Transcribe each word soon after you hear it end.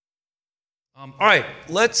All right,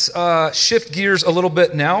 let's shift gears a little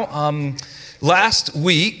bit now. Last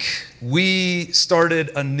week, we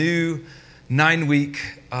started a new 9-week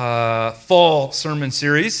fall sermon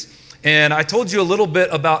series. And I told you a little bit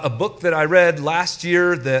about a book that I read last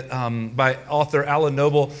year that by author Alan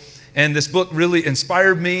Noble. And this book really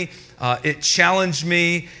inspired me. It challenged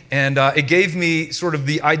me, and it gave me sort of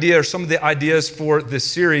the idea or some of the ideas for this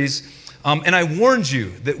series. And I warned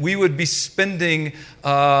you that we would be spending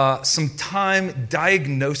some time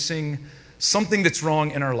diagnosing something that's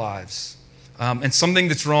wrong in our lives and something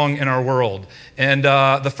that's wrong in our world. And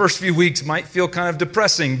the first few weeks might feel kind of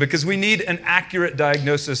depressing because we need an accurate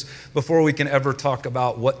diagnosis before we can ever talk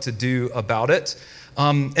about what to do about it.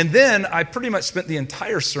 And then I pretty much spent the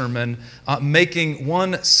entire sermon making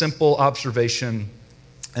one simple observation,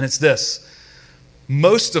 and it's this.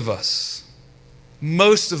 Most of us,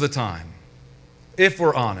 most of the time, if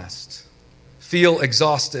we're honest, feel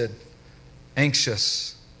exhausted,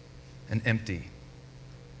 anxious, and empty.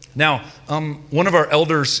 Now, one of our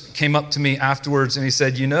elders came up to me afterwards and he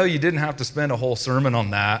said, you didn't have to spend a whole sermon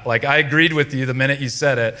on that. Like, I agreed with you the minute you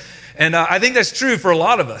said it. And I think that's true for a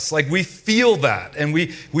lot of us. Like, we feel that and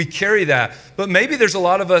we carry that. But maybe there's a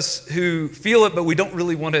lot of us who feel it, but we don't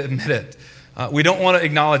really want to admit it. We don't want to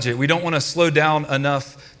acknowledge it. We don't want to slow down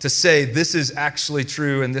enough to say this is actually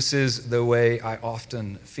true and this is the way I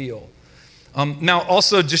often feel. Now,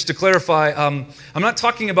 also, just to clarify, I'm not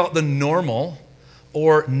talking about the normal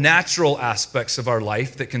or natural aspects of our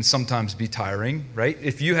life that can sometimes be tiring, right?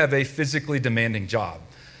 If you have a physically demanding job,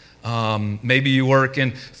 maybe you work in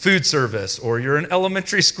food service, or you're an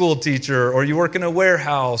elementary school teacher, or you work in a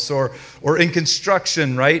warehouse, or in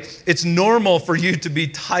construction, right? It's normal for you to be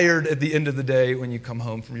tired at the end of the day when you come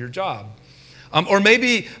home from your job. Or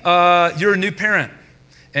maybe you're a new parent,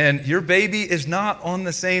 and your baby is not on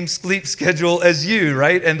the same sleep schedule as you,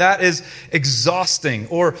 right? And that is exhausting.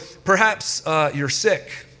 Or perhaps you're sick,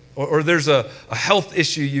 or there's a health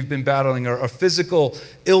issue you've been battling, or a physical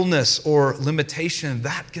illness or limitation.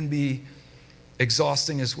 That can be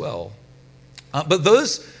exhausting as well. But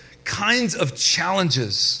those kinds of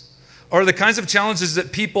challenges are the kinds of challenges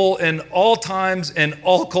that people in all times and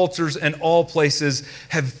all cultures and all places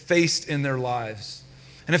have faced in their lives.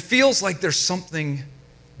 And it feels like there's something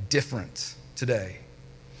different today.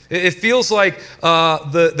 It feels like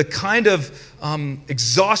the kind of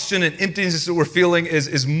exhaustion and emptiness that we're feeling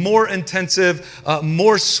is more intensive,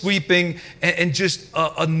 more sweeping, and just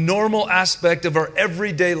a normal aspect of our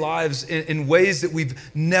everyday lives in ways that we've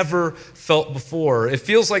never felt before. It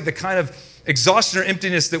feels like the kind of exhaustion or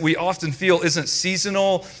emptiness that we often feel isn't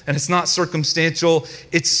seasonal and it's not circumstantial.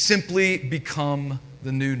 It's simply become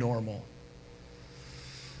the new normal.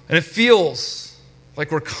 And it feels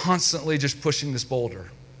like we're constantly just pushing this boulder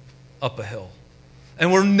up a hill.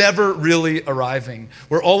 And we're never really arriving.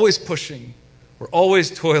 We're always pushing. We're always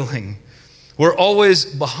toiling. We're always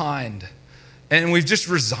behind. And we've just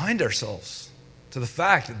resigned ourselves to the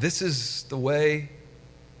fact that this is the way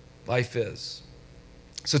life is.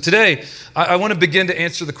 So today, I want to begin to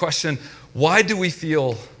answer the question, why do we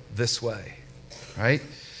feel this way, right?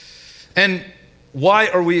 And why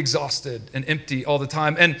are we exhausted and empty all the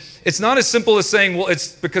time? And it's not as simple as saying, well,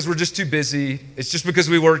 it's because we're just too busy. It's just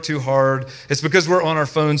because we work too hard. It's because we're on our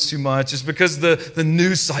phones too much. It's because the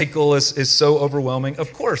news cycle is so overwhelming.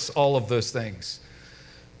 Of course, all of those things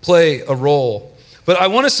play a role. But I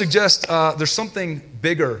want to suggest there's something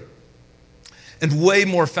bigger and way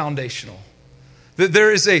more foundational. That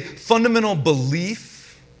there is a fundamental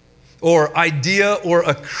belief or idea or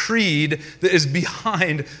a creed that is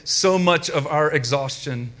behind so much of our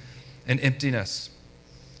exhaustion and emptiness.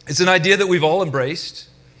 It's an idea that we've all embraced.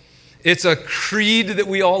 It's a creed that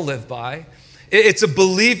we all live by. It's a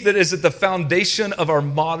belief that is at the foundation of our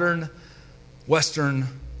modern Western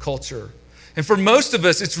culture. And for most of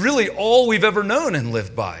us, it's really all we've ever known and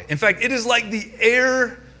lived by. In fact, it is like the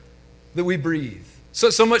air that we breathe.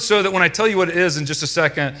 So much so that when I tell you what it is in just a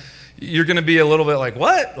second, you're going to be a little bit like,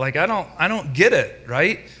 what? Like, I don't get it,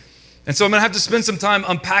 right? And so I'm going to have to spend some time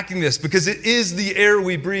unpacking this because it is the air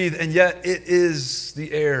we breathe, and yet it is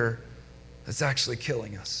the air that's actually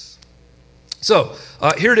killing us. So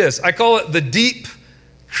here it is. I call it the deep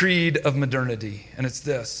creed of modernity, and it's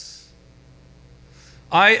this.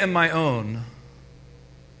 I am my own,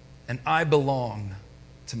 and I belong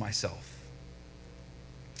to myself.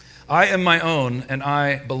 I am my own, and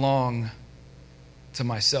I belong to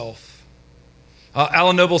myself.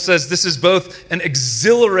 Alan Noble says this is both an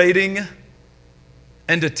exhilarating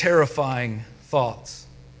and a terrifying thought.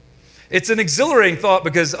 It's an exhilarating thought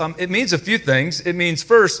because it means a few things. It means,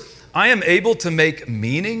 first, I am able to make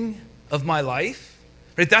meaning of my life.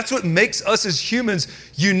 Right? That's what makes us as humans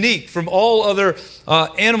unique from all other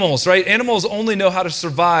animals, right? Animals only know how to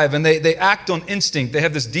survive, and they act on instinct. They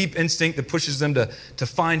have this deep instinct that pushes them to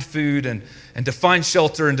find food and to find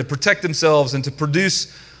shelter and to protect themselves and to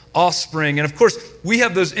produce offspring. And of course, we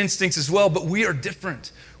have those instincts as well, but we are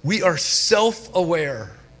different. We are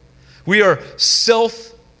self-aware. We are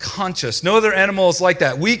self-conscious. No other animal is like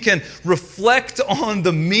that. We can reflect on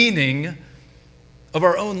the meaning of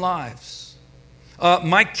our own lives.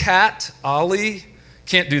 My cat, Ollie,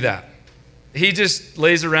 can't do that. He just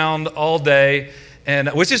lays around all day,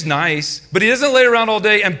 which is nice, but he doesn't lay around all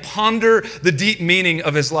day and ponder the deep meaning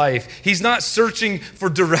of his life. He's not searching for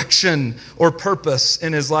direction or purpose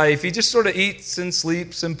in his life. He just sort of eats and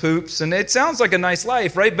sleeps and poops, and it sounds like a nice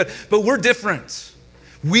life, right? But we're different.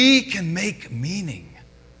 We can make meaning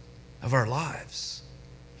of our lives.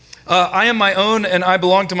 I am my own and I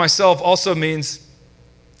belong to myself also means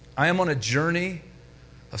I am on a journey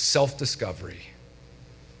of self-discovery,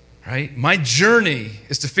 right? My journey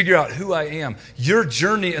is to figure out who I am. Your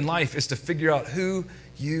journey in life is to figure out who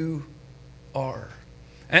you are.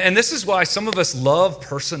 And this is why some of us love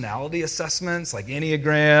personality assessments like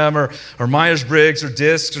Enneagram or Myers-Briggs or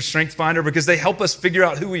DISC or StrengthsFinder because they help us figure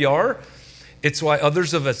out who we are. It's why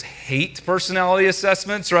others of us hate personality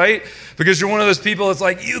assessments, right? Because you're one of those people that's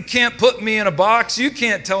like, you can't put me in a box. You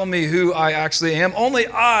can't tell me who I actually am. Only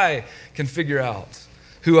I can figure out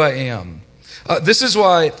who I am. This is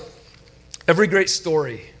why every great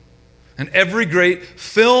story and every great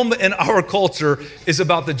film in our culture is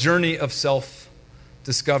about the journey of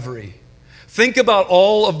self-discovery. Think about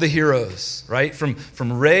all of the heroes, right? From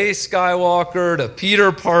Rey Skywalker to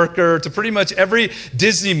Peter Parker to pretty much every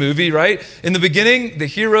Disney movie, right? In the beginning, the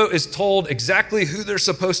hero is told exactly who they're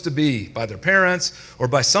supposed to be by their parents or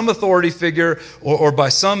by some authority figure or by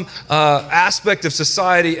some aspect of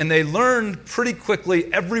society, and they learn pretty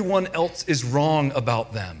quickly everyone else is wrong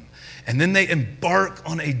about them. And then they embark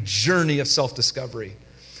on a journey of self-discovery.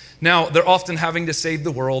 Now, they're often having to save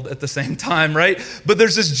the world at the same time, right? But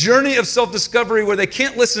there's this journey of self-discovery where they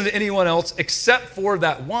can't listen to anyone else except for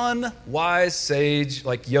that one wise sage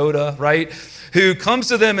like Yoda, right? Who comes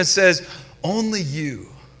to them and says, only you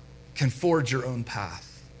can forge your own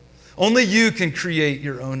path. Only you can create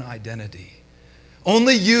your own identity.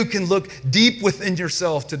 Only you can look deep within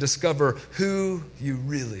yourself to discover who you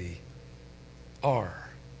really are.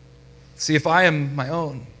 See, if I am my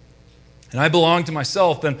own, and I belong to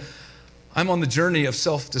myself, then I'm on the journey of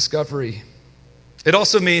self-discovery. It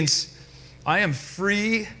also means I am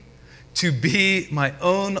free to be my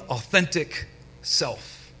own authentic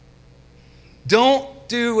self. Don't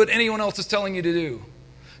do what anyone else is telling you to do.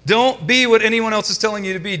 Don't be what anyone else is telling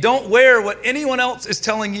you to be. Don't wear what anyone else is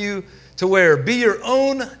telling you to wear. Be your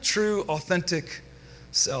own true, authentic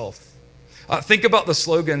self. Think about the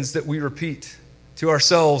slogans that we repeat to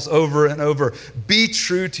ourselves over and over. Be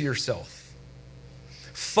true to yourself.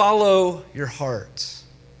 Follow your heart.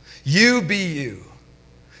 You be you.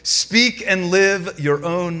 Speak and live your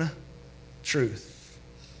own truth.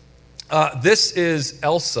 This is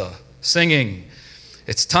Elsa singing.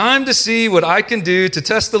 It's time to see what I can do to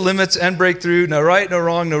test the limits and break through. No right, no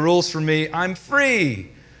wrong, no rules for me. I'm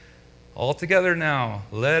free. All together now.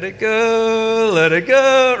 Let it go,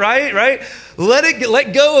 right?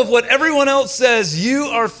 Let go of what everyone else says. You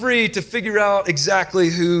are free to figure out exactly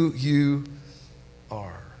who you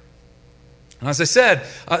are. And as I said,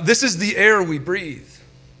 this is the air we breathe.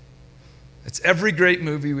 It's every great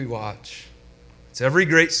movie we watch. It's every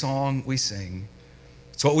great song we sing.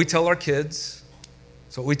 It's what we tell our kids.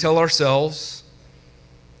 It's what we tell ourselves,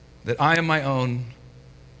 that I am my own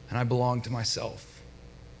and I belong to myself.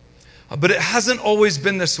 But it hasn't always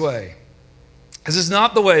been this way. This is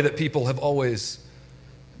not the way that people have always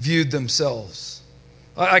viewed themselves.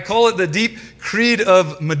 I call it the deep creed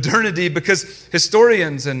of modernity because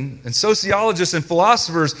historians and sociologists and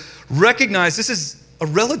philosophers recognize this is a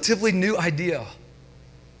relatively new idea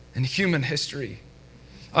in human history.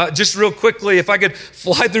 Just real quickly, if I could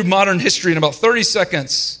fly through modern history in about 30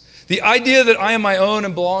 seconds, the idea that I am my own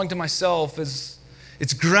and belong to myself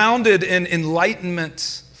it's grounded in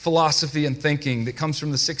Enlightenment philosophy and thinking that comes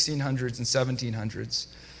from the 1600s and 1700s.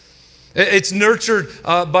 It's nurtured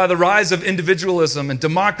by the rise of individualism and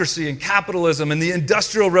democracy and capitalism and the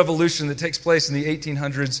Industrial Revolution that takes place in the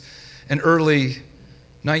 1800s and early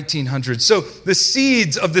 1900s. So the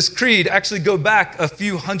seeds of this creed actually go back a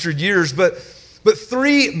few hundred years, but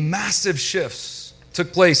three massive shifts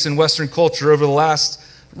took place in Western culture over the last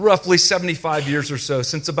roughly 75 years or so,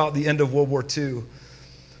 since about the end of World War II.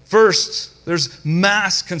 First, there's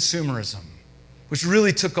mass consumerism, which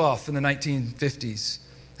really took off in the 1950s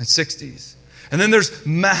and 60s. And then there's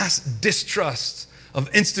mass distrust of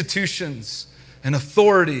institutions and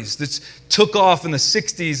authorities that took off in the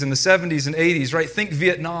 60s and the 70s and 80s, right? Think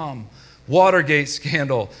Vietnam, Watergate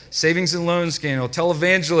scandal, savings and loan scandal,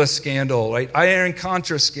 televangelist scandal, right?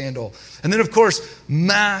 Iran-Contra scandal. And then, of course,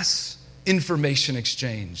 mass information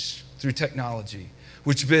exchange through technology,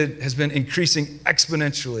 which has been increasing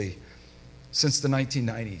exponentially since the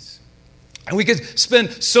 1990s. And we could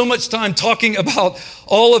spend so much time talking about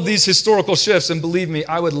all of these historical shifts, and believe me,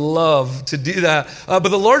 I would love to do that. But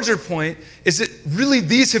the larger point is that really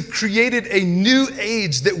these have created a new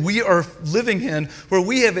age that we are living in, where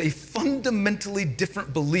we have a fundamentally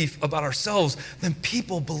different belief about ourselves than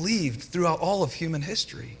people believed throughout all of human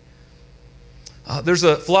history. There's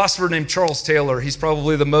a philosopher named Charles Taylor. He's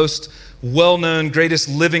probably the most well-known, greatest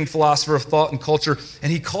living philosopher of thought and culture.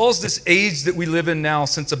 And he calls this age that we live in now,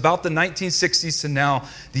 since about the 1960s to now,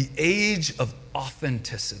 the age of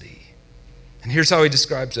authenticity. And here's how he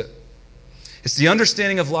describes it. It's the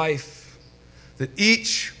understanding of life that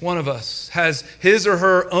each one of us has his or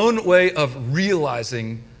her own way of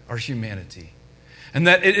realizing our humanity. And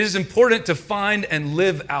that it is important to find and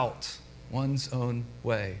live out one's own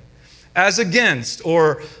way, as against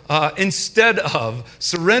or instead of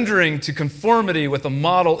surrendering to conformity with a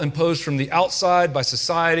model imposed from the outside by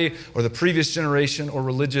society or the previous generation or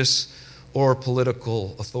religious or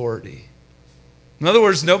political authority. In other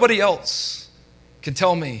words, nobody else can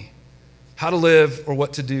tell me how to live or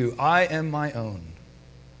what to do. I am my own,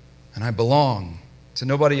 and I belong to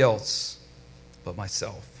nobody else but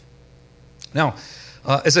myself. Now,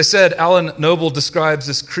 as I said, Alan Noble describes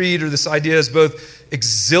this creed or this idea as both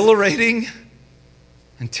exhilarating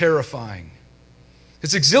and terrifying.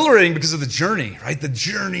 It's exhilarating because of the journey, right? The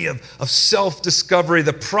journey of self-discovery,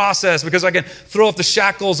 the process, because I can throw off the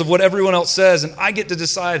shackles of what everyone else says and I get to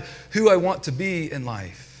decide who I want to be in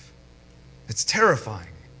life. It's terrifying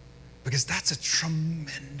because that's a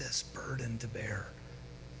tremendous burden to bear,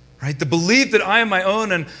 right? The belief that I am my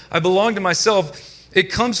own and I belong to myself, it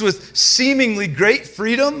comes with seemingly great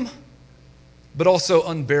freedom, but also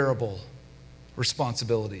unbearable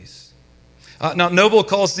responsibilities. Now, Noble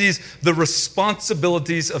calls these the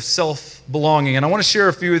responsibilities of self-belonging. And I want to share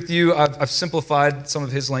a few with you. I've simplified some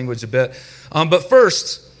of his language a bit. But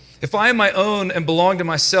first, if I am my own and belong to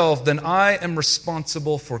myself, then I am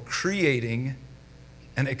responsible for creating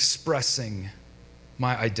and expressing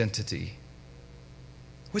my identity,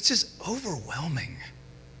 which is overwhelming.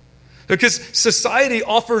 Because society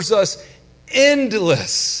offers us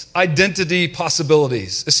endless identity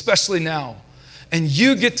possibilities, especially now. And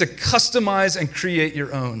you get to customize and create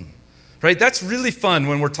your own, right? That's really fun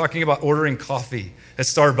when we're talking about ordering coffee at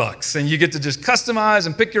Starbucks. And you get to just customize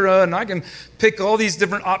and pick your own. And I can pick all these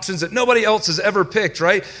different options that nobody else has ever picked,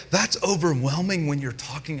 right? That's overwhelming when you're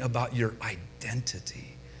talking about your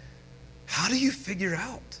identity. How do you figure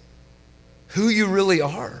out who you really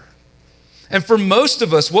are? And for most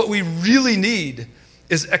of us, what we really need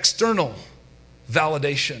is external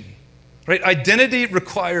validation, right? Identity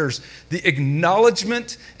requires the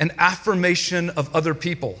acknowledgement and affirmation of other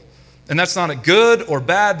people. And that's not a good or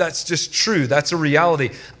bad, that's just true. That's a reality.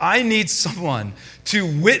 I need someone to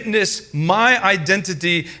witness my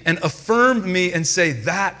identity and affirm me and say,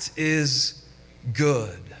 that is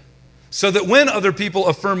good. So that when other people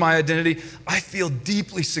affirm my identity, I feel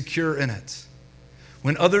deeply secure in it.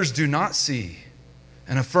 When others do not see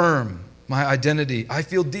and affirm my identity, I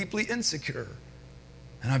feel deeply insecure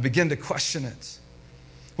and I begin to question it.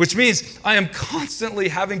 Which means I am constantly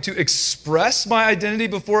having to express my identity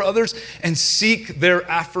before others and seek their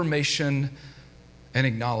affirmation and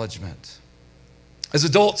acknowledgement. As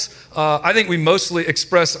adults, I think we mostly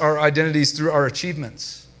express our identities through our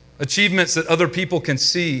achievements that other people can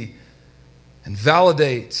see and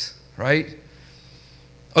validate, right?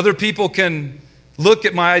 Other people can look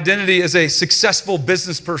at my identity as a successful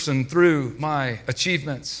business person through my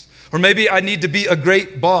achievements. Or maybe I need to be a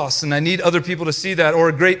great boss and I need other people to see that, or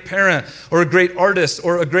a great parent, or a great artist,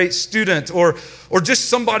 or a great student, or just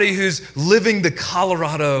somebody who's living the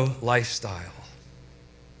Colorado lifestyle.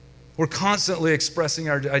 We're constantly expressing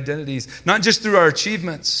our identities, not just through our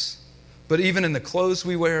achievements, but even in the clothes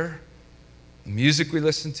we wear, the music we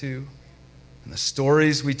listen to, and the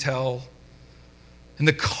stories we tell, and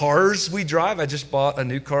the cars we drive. I just bought a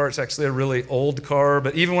new car. It's actually a really old car.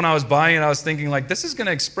 But even when I was buying it, I was thinking, like, this is going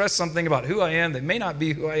to express something about who I am that may not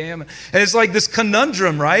be who I am. And it's like this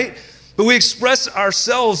conundrum, right? But we express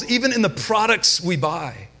ourselves even in the products we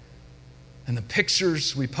buy and the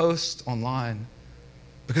pictures we post online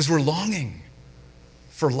because we're longing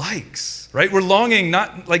for likes, right? We're longing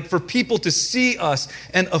not like for people to see us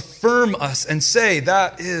and affirm us and say,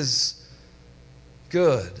 that is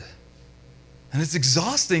good. And it's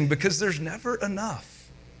exhausting because there's never enough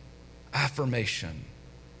affirmation.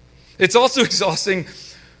 It's also exhausting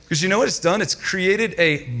because you know what it's done? It's created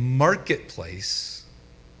a marketplace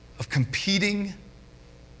of competing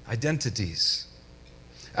identities.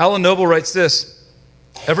 Alan Noble writes this: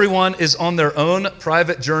 everyone is on their own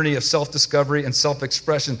private journey of self-discovery and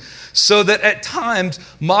self-expression, so that at times,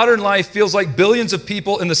 modern life feels like billions of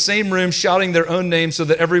people in the same room shouting their own names so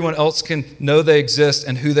that everyone else can know they exist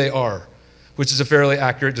and who they are, which is a fairly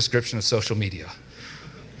accurate description of social media,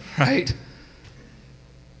 right?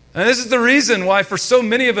 And this is the reason why for so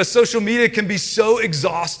many of us, social media can be so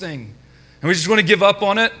exhausting, and we just want to give up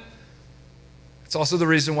on it. It's also the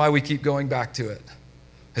reason why we keep going back to it.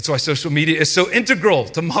 It's why social media is so integral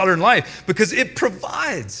to modern life, because it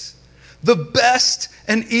provides the best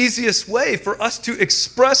and easiest way for us to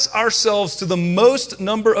express ourselves to the most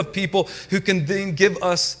number of people who can then give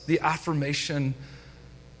us the affirmation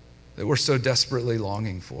that we're so desperately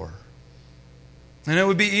longing for. And it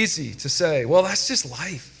would be easy to say, well, that's just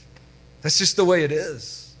life. That's just the way it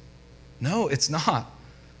is. No, it's not.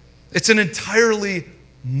 It's an entirely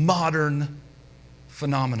modern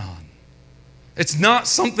phenomenon. It's not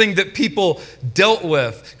something that people dealt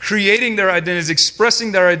with, creating their identities,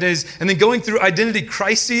 expressing their identities, and then going through identity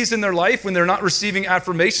crises in their life when they're not receiving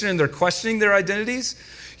affirmation and they're questioning their identities.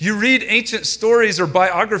 You read ancient stories or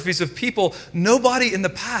biographies of people, nobody in the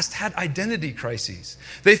past had identity crises.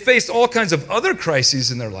 They faced all kinds of other crises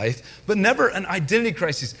in their life, but never an identity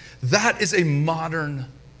crisis. That is a modern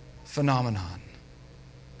phenomenon.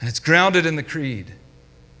 And it's grounded in the creed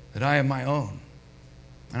that I am my own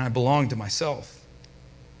and I belong to myself.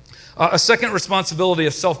 A second responsibility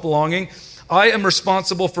of self-belonging, I am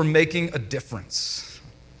responsible for making a difference.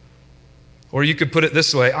 Or you could put it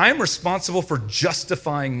this way: I am responsible for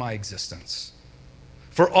justifying my existence,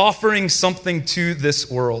 for offering something to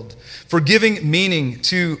this world, for giving meaning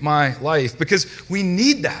to my life, because we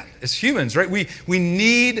need that as humans, right? We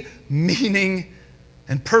need meaning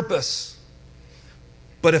and purpose.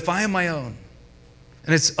 But if I am my own,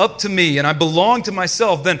 and it's up to me, and I belong to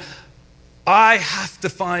myself, then I have to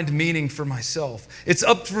find meaning for myself. It's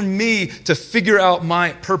up for me to figure out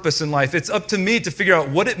my purpose in life. It's up to me to figure out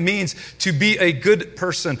what it means to be a good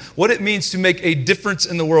person, what it means to make a difference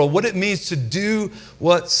in the world, what it means to do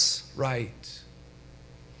what's right.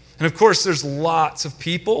 And of course, there's lots of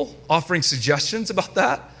people offering suggestions about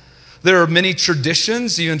that. There are many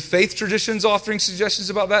traditions, even faith traditions, offering suggestions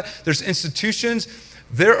about that. There's institutions.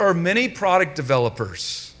 There are many product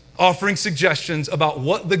developers offering suggestions about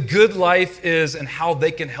what the good life is and how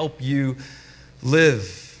they can help you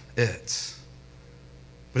live it.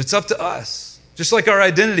 But it's up to us. Just like our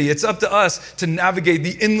identity, it's up to us to navigate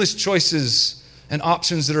the endless choices and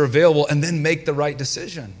options that are available and then make the right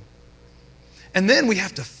decision. And then we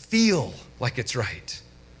have to feel like it's right?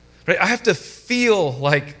 I have to feel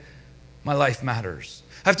like my life matters.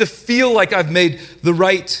 I have to feel like I've made the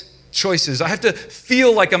right choices. I have to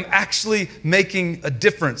feel like I'm actually making a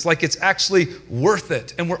difference, like it's actually worth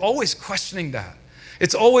it. And we're always questioning that.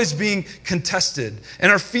 It's always being contested,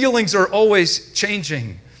 and our feelings are always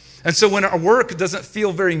changing. And so when our work doesn't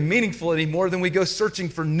feel very meaningful anymore, then we go searching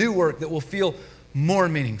for new work that will feel more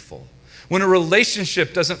meaningful. When a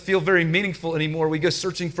relationship doesn't feel very meaningful anymore, we go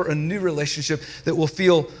searching for a new relationship that will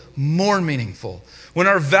feel more meaningful. When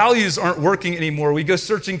our values aren't working anymore, we go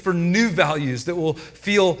searching for new values that will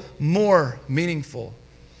feel more meaningful.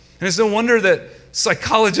 And it's no wonder that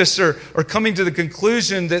psychologists are coming to the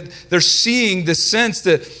conclusion that they're seeing the sense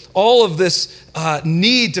that all of this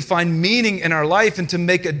need to find meaning in our life and to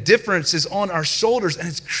make a difference is on our shoulders, and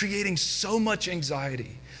it's creating so much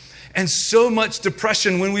anxiety and so much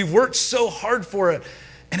depression when we've worked so hard for it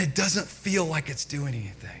and it doesn't feel like it's doing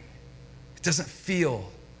anything. It doesn't feel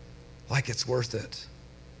like it's worth it.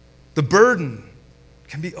 The burden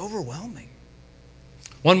can be overwhelming.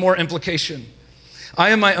 One more implication.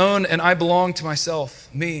 I am my own and I belong to myself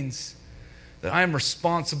means that I am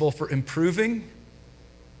responsible for improving,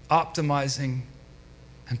 optimizing,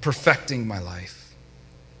 and perfecting my life.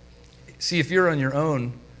 See, if you're on your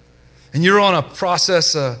own and you're on a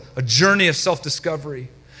process, a journey of self-discovery,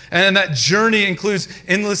 and that journey includes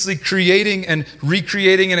endlessly creating and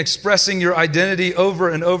recreating and expressing your identity over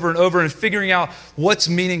and over and over and figuring out what's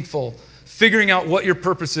meaningful, figuring out what your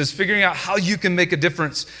purpose is, figuring out how you can make a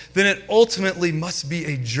difference, then it ultimately must be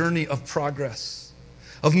a journey of progress,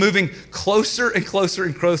 of moving closer and closer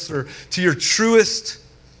and closer to your truest,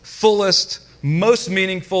 fullest, most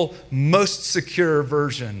meaningful, most secure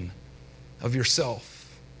version of yourself.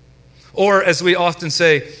 Or, as we often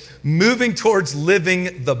say, moving towards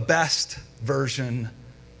living the best version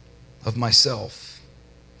of myself.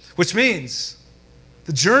 which means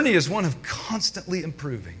the journey is one of constantly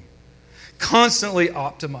improving, constantly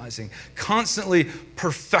optimizing, constantly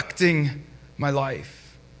perfecting my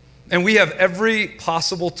life. And we have every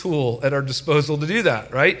possible tool at our disposal to do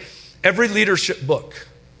that, right? Every leadership book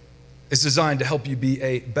is designed to help you be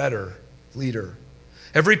a better leader.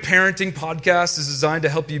 Every parenting podcast is designed to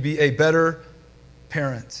help you be a better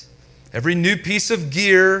parent. Every new piece of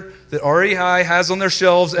gear that REI has on their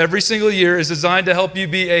shelves every single year is designed to help you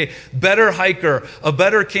be a better hiker, a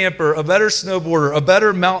better camper, a better snowboarder, a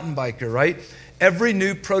better mountain biker, right? Every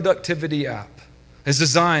new productivity app is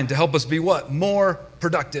designed to help us be what? More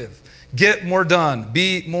productive, get more done,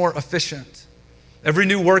 be more efficient. Every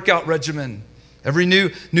new workout regimen, every new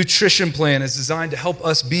nutrition plan is designed to help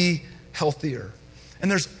us be healthier.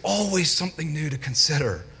 And there's always something new to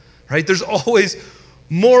consider, right? There's always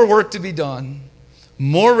more work to be done,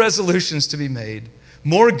 more resolutions to be made,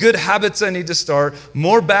 more good habits I need to start,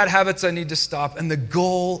 more bad habits I need to stop, and the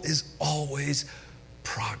goal is always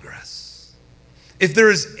progress. If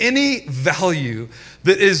there is any value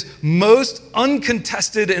that is most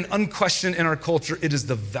uncontested and unquestioned in our culture, it is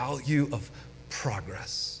the value of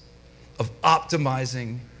progress, of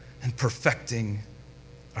optimizing and perfecting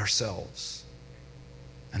ourselves.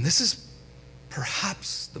 And this is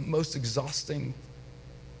perhaps the most exhausting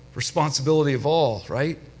responsibility of all,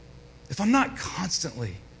 right? If I'm not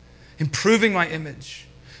constantly improving my image,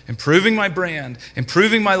 improving my brand,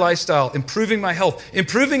 improving my lifestyle, improving my health,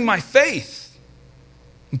 improving my faith,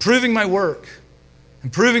 improving my work,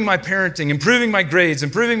 improving my parenting, improving my grades,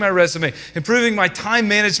 improving my resume, improving my time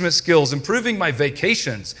management skills, improving my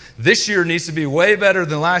vacations. This year needs to be way better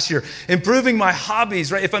than last year. Improving my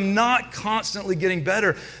hobbies, right? If I'm not constantly getting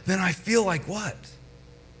better, then I feel like what?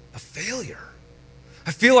 A failure. I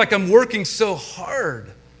feel like I'm working so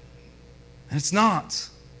hard, and it's not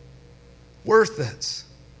worth it.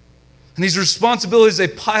 And these responsibilities, they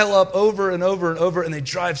pile up over and over and over, and they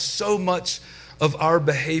drive so much of our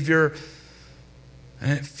behavior.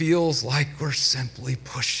 And it feels like we're simply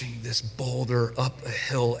pushing this boulder up a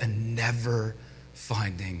hill and never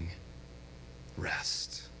finding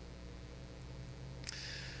rest.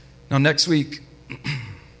 Now, next week,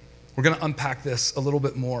 we're going to unpack this a little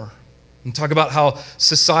bit more and talk about how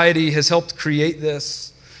society has helped create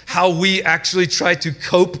this, how we actually try to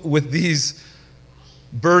cope with these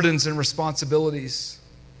burdens and responsibilities.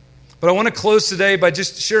 But I want to close today by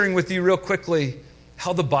just sharing with you real quickly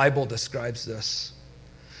how the Bible describes this.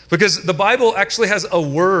 Because the Bible actually has a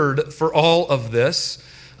word for all of this,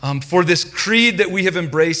 for this creed that we have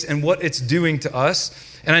embraced and what it's doing to us.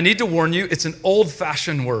 And I need to warn you, it's an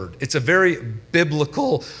old-fashioned word. It's a very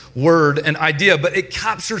biblical word and idea, but it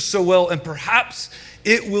captures so well, and perhaps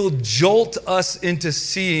it will jolt us into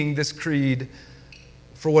seeing this creed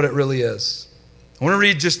for what it really is. I want to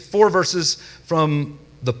read just 4 verses from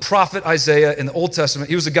the prophet Isaiah in the Old Testament.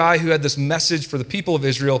 He was a guy who had this message for the people of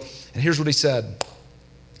Israel, and here's what he said.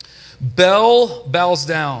 Bel bows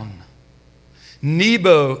down,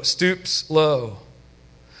 Nebo stoops low.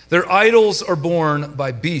 Their idols are born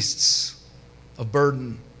by beasts of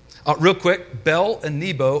burden. Real quick, Bel and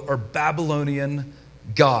Nebo are Babylonian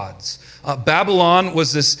gods. Babylon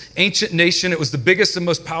was this ancient nation. It was the biggest and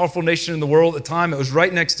most powerful nation in the world at the time. It was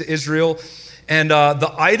right next to Israel. And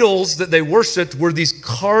the idols that they worshiped were these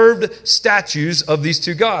carved statues of these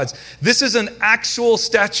two gods. This is an actual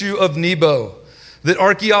statue of Nebo that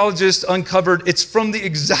archaeologists uncovered. It's from the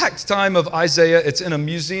exact time of Isaiah. It's in a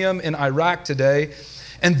museum in Iraq today.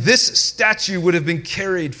 And this statue would have been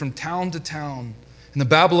carried from town to town in the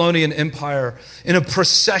Babylonian Empire in a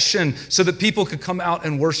procession so that people could come out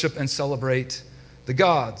and worship and celebrate the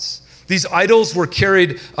gods. These idols were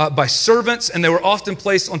carried by servants, and they were often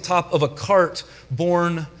placed on top of a cart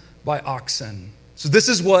borne by oxen. So this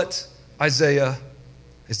is what Isaiah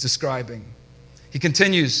is describing. He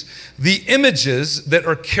continues, the images that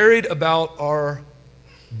are carried about are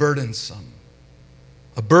burdensome,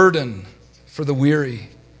 a burden for the weary.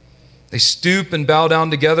 They stoop and bow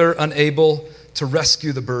down together, unable to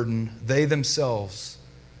rescue the burden. They themselves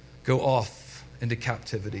go off into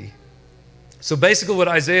captivity. So basically what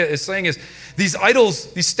Isaiah is saying is these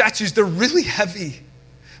idols, these statues, they're really heavy.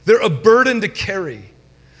 They're a burden to carry.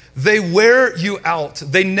 They wear you out.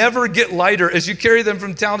 They never get lighter. As you carry them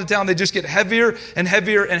from town to town, they just get heavier and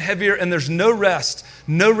heavier and heavier, and there's no rest,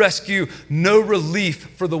 no rescue, no relief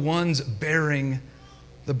for the ones bearing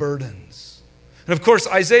the burdens. And of course,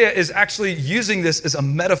 Isaiah is actually using this as a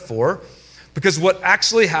metaphor, because what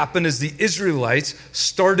actually happened is the Israelites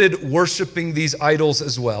started worshiping these idols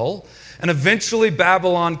as well. And eventually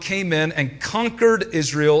Babylon came in and conquered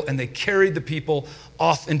Israel, and they carried the people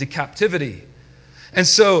off into captivity. And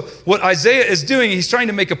so what Isaiah is doing, he's trying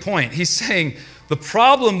to make a point. He's saying, the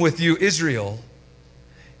problem with you, Israel,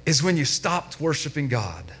 is when you stopped worshiping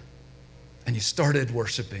God and you started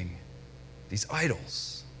worshiping these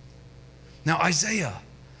idols. Now, Isaiah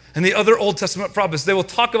and the other Old Testament prophets, they will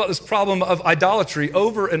talk about this problem of idolatry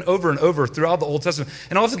over and over and over throughout the Old Testament.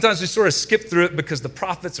 And oftentimes we sort of skip through it because the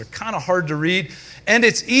prophets are kind of hard to read. And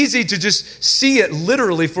it's easy to just see it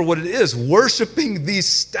literally for what it is, worshiping these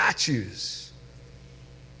statues.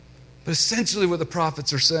 But essentially what the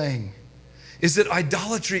prophets are saying is that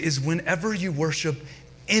idolatry is whenever you worship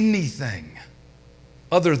anything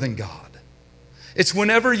other than God. It's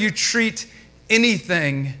whenever you treat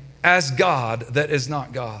anything as God that is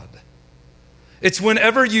not God. It's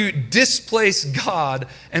whenever you displace God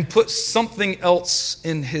and put something else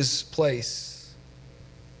in his place.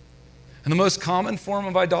 And the most common form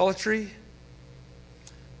of idolatry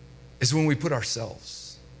is when we put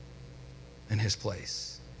ourselves in his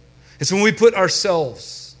place. It's when we put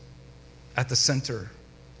ourselves at the center.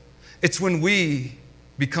 It's when we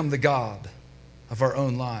become the God of our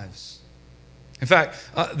own lives. In fact,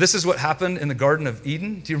 this is what happened in the Garden of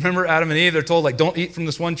Eden. Do you remember Adam and Eve? They're told, like, don't eat from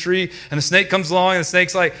this one tree. And the snake comes along, and the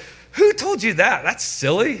snake's like, who told you that? That's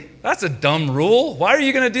silly. That's a dumb rule. Why are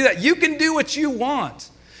you going to do that? You can do what you want.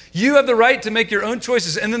 You have the right to make your own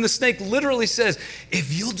choices. And then the snake literally says,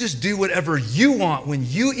 if you'll just do whatever you want, when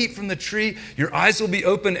you eat from the tree, your eyes will be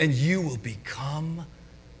open and you will become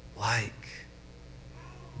like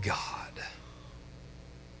God.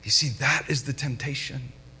 You see, that is the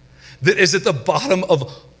temptation that is at the bottom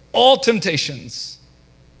of all temptations,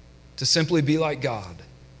 to simply be like God,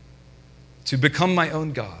 to become my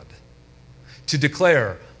own God, to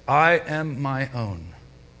declare, I am my own,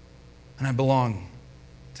 and I belong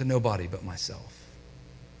to nobody but myself.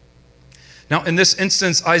 Now, in this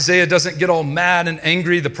instance, Isaiah doesn't get all mad and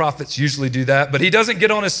angry. The prophets usually do that, but he doesn't get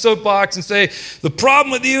on his soapbox and say, the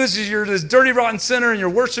problem with you is you're this dirty, rotten sinner, and you're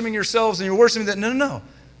worshiping yourselves, and you're worshiping that. No.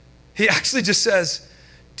 He actually just says,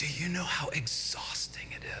 do you know how exhausting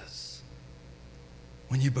it is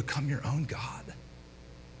when you become your own God?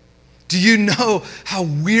 Do you know how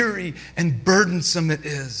weary and burdensome it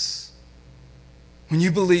is when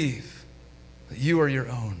you believe that you are your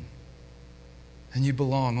own and you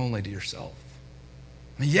belong only to yourself?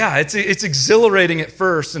 I mean, yeah, it's exhilarating at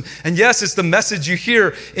first. And yes, it's the message you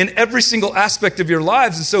hear in every single aspect of your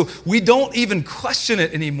lives. And so we don't even question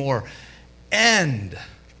it anymore. And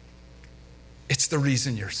it's the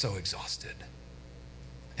reason you're so exhausted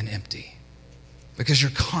and empty, because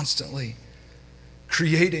you're constantly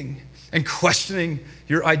creating and questioning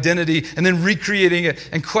your identity and then recreating it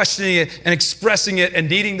and questioning it and expressing it and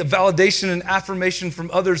needing the validation and affirmation from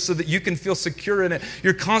others so that you can feel secure in it.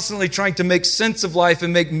 You're constantly trying to make sense of life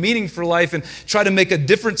and make meaning for life and try to make a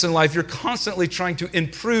difference in life. You're constantly trying to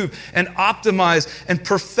improve and optimize and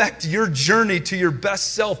perfect your journey to your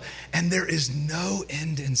best self, and there is no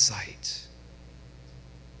end in sight.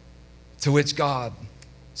 To which God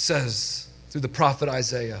says through the prophet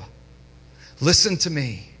Isaiah, listen to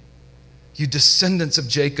me, you descendants of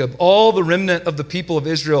Jacob, all the remnant of the people of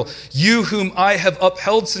Israel, you whom I have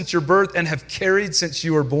upheld since your birth and have carried since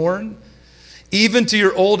you were born, even to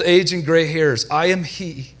your old age and gray hairs. I am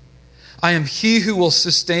he. I am he who will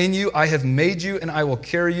sustain you. I have made you and I will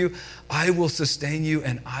carry you. I will sustain you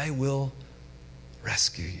and I will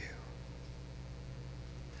rescue you.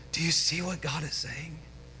 Do you see what God is saying?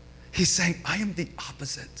 He's saying, I am the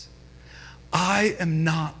opposite. I am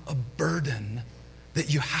not a burden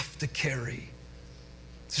that you have to carry.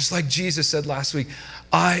 Just like Jesus said last week,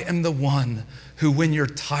 I am the one who, when you're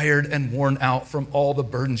tired and worn out from all the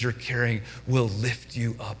burdens you're carrying, will lift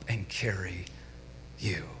you up and carry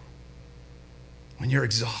you. When you're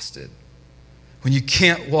exhausted, when you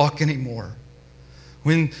can't walk anymore,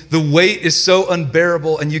 when the weight is so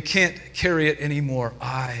unbearable and you can't carry it anymore,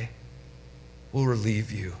 I will relieve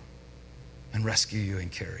you and rescue you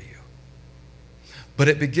and carry you. But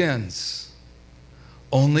it begins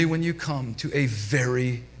only when you come to a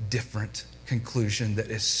very different conclusion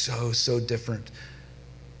that is so different,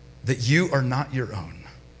 that you are not your own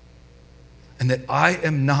and that I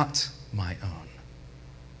am not my own,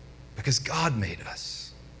 because God made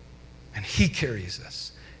us and he carries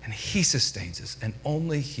us and he sustains us, and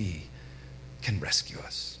only he can rescue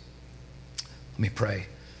us. Let me pray.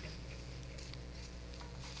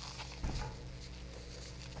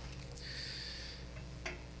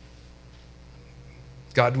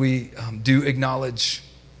 God, we do acknowledge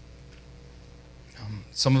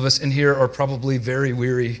some of us in here are probably very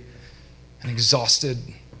weary and exhausted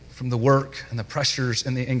from the work and the pressures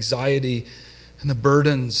and the anxiety and the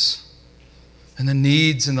burdens and the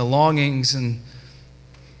needs and the longings and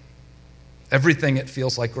everything it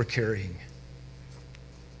feels like we're carrying.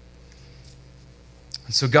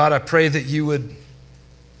 And so, God, I pray that you would,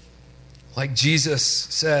 like Jesus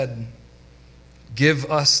said,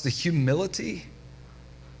 give us the humility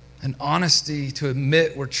and honesty to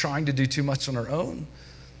admit we're trying to do too much on our own.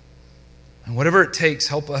 And whatever it takes,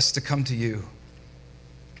 help us to come to you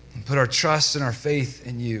and put our trust and our faith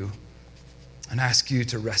in you and ask you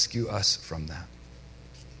to rescue us from that.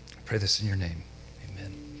 I pray this in your name.